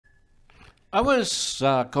I was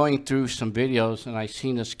going through some videos and I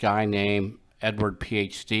seen this guy named Edward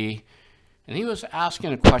PhD, and he was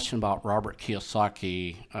asking a question about Robert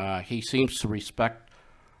Kiyosaki. He seems to respect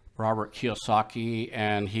Robert Kiyosaki,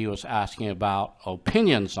 and he was asking about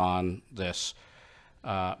opinions on this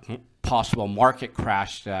uh, possible market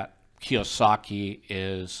crash that Kiyosaki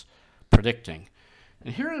is predicting.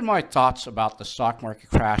 And here are my thoughts about the stock market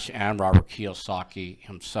crash and Robert Kiyosaki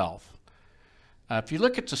himself. If you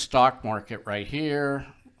look at the stock market right here,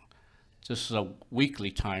 this is a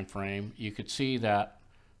weekly time frame, you could see that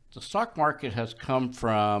the stock market has come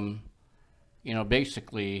from,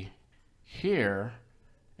 basically here,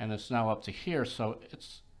 and it's now up to here. So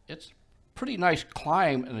it's pretty nice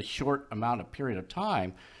climb in a short amount of period of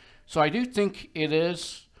time. So I do think it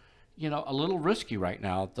is, a little risky right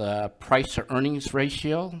now. The price to earnings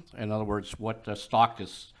ratio, in other words, what the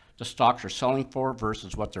stocks are selling for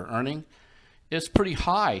versus what they're earning, is pretty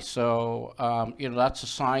high. So that's a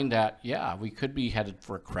sign that yeah, we could be headed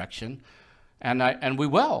for a correction, and we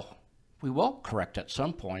will correct at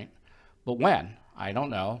some point, but when, I don't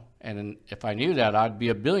know. And if I knew that, I'd be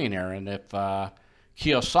a billionaire, and if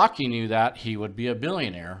Kiyosaki knew that, he would be a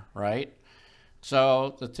billionaire, right?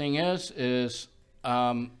 So the thing is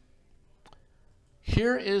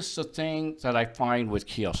here is the thing that I find with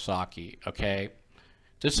Kiyosaki. Okay,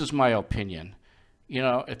 this is my opinion.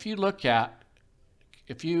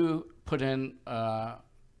 If you put in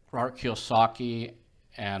Robert Kiyosaki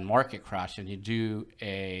and market crash and you do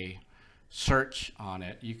a search on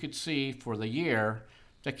it, you could see for the year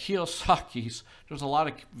that there's a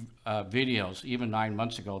lot of videos, even 9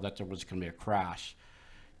 months ago, that there was going to be a crash.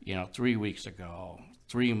 3 weeks ago,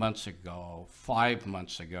 3 months ago, 5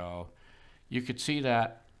 months ago. You could see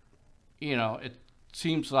that, it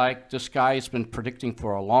seems like this guy's been predicting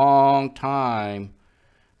for a long time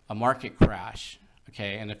a market crash.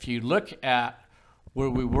 Okay, and if you look at where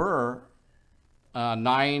we were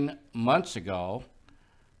 9 months ago,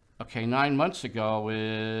 okay, 9 months ago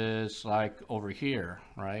is like over here,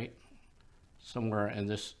 right? Somewhere in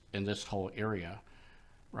this whole area,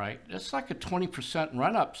 right? It's like a 20%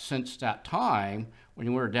 run up since that time when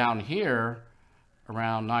you were down here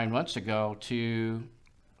around 9 months ago to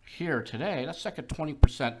here today. That's like a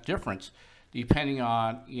 20% difference, depending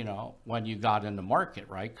on, when you got in the market,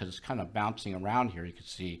 right? Because it's kind of bouncing around here. You can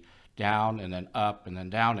see down and then up and then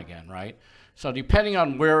down again, right? So depending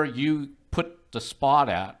on where you put the spot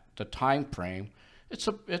at, the time frame,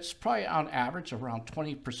 it's probably on average around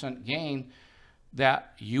 20% gain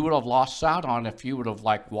that you would have lost out on if you would have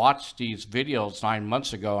watched these videos 9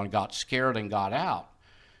 months ago and got scared and got out.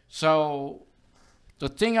 So the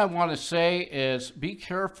thing I want to say is be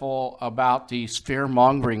careful about these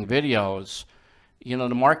fear-mongering videos. The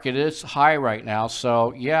market is high right now,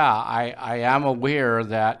 so yeah, I am aware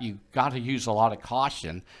that you got to use a lot of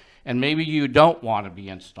caution, and maybe you don't want to be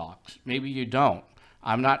in stocks. Maybe you don't.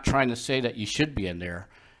 I'm not trying to say that you should be in there.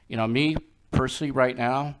 Me personally right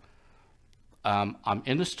now, I'm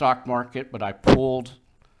in the stock market, but I pulled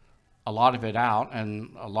a lot of it out,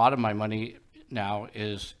 and a lot of my money now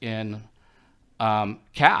is in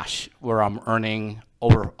cash, where I'm earning a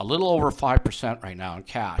little over 5% right now in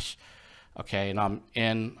cash. Okay, and I'm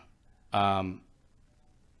in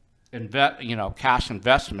cash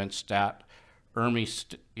investments that earn me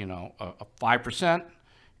a 5%,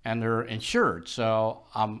 and they're insured. So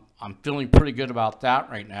I'm feeling pretty good about that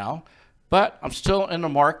right now. But I'm still in the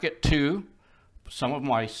market too. Some of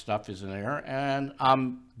my stuff is in there, and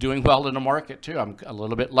I'm doing well in the market too. I'm a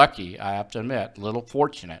little bit lucky, I have to admit, a little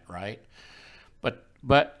fortunate, right?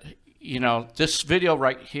 But this video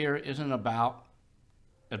right here isn't about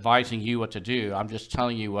advising you what to do. I'm just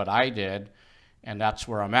telling you what I did, and that's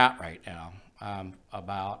where I'm at right now.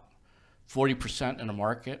 About 40% in the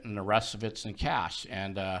market, and the rest of it's in cash.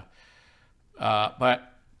 And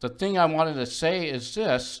but the thing I wanted to say is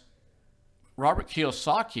this: Robert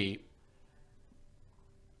Kiyosaki.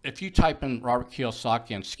 If you type in Robert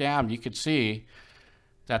Kiyosaki and scam, you could see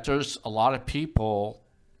that there's a lot of people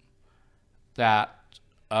that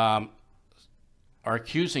are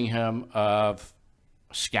accusing him of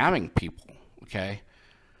scamming people, okay,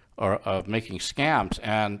 or of making scams.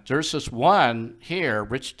 And there's this one here,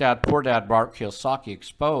 Rich Dad, Poor Dad, Robert Kiyosaki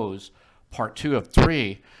Exposed, part 2 of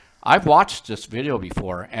 3. I've watched this video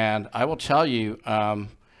before, and I will tell you,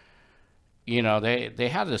 they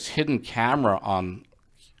had this hidden camera on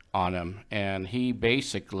him, and he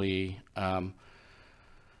basically,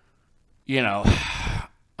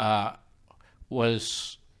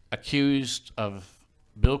 was accused of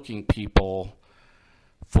bilking people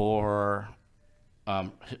for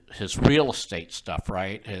his real estate stuff,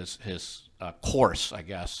 right? His course, I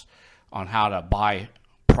guess, on how to buy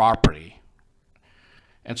property.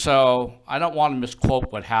 And so I don't want to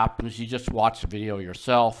misquote what happens. You just watch the video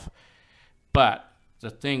yourself. But the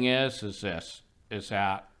thing is this, is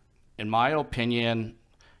that, in my opinion,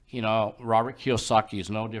 you know, Robert Kiyosaki is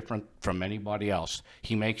no different from anybody else.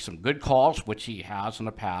 He makes some good calls, which he has in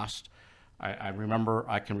the past.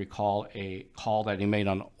 I can recall a call that he made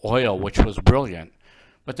on oil, which was brilliant.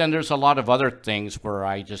 But then there's a lot of other things where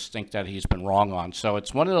I just think that he's been wrong on. So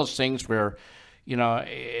it's one of those things where, you know,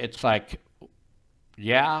 it's like,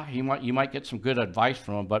 yeah, you might get some good advice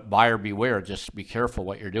from him, but buyer beware. Just be careful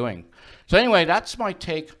what you're doing. So anyway, that's my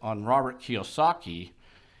take on Robert Kiyosaki.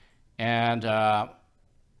 And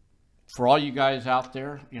for all you guys out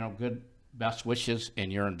there, you know, best wishes in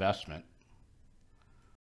your investment.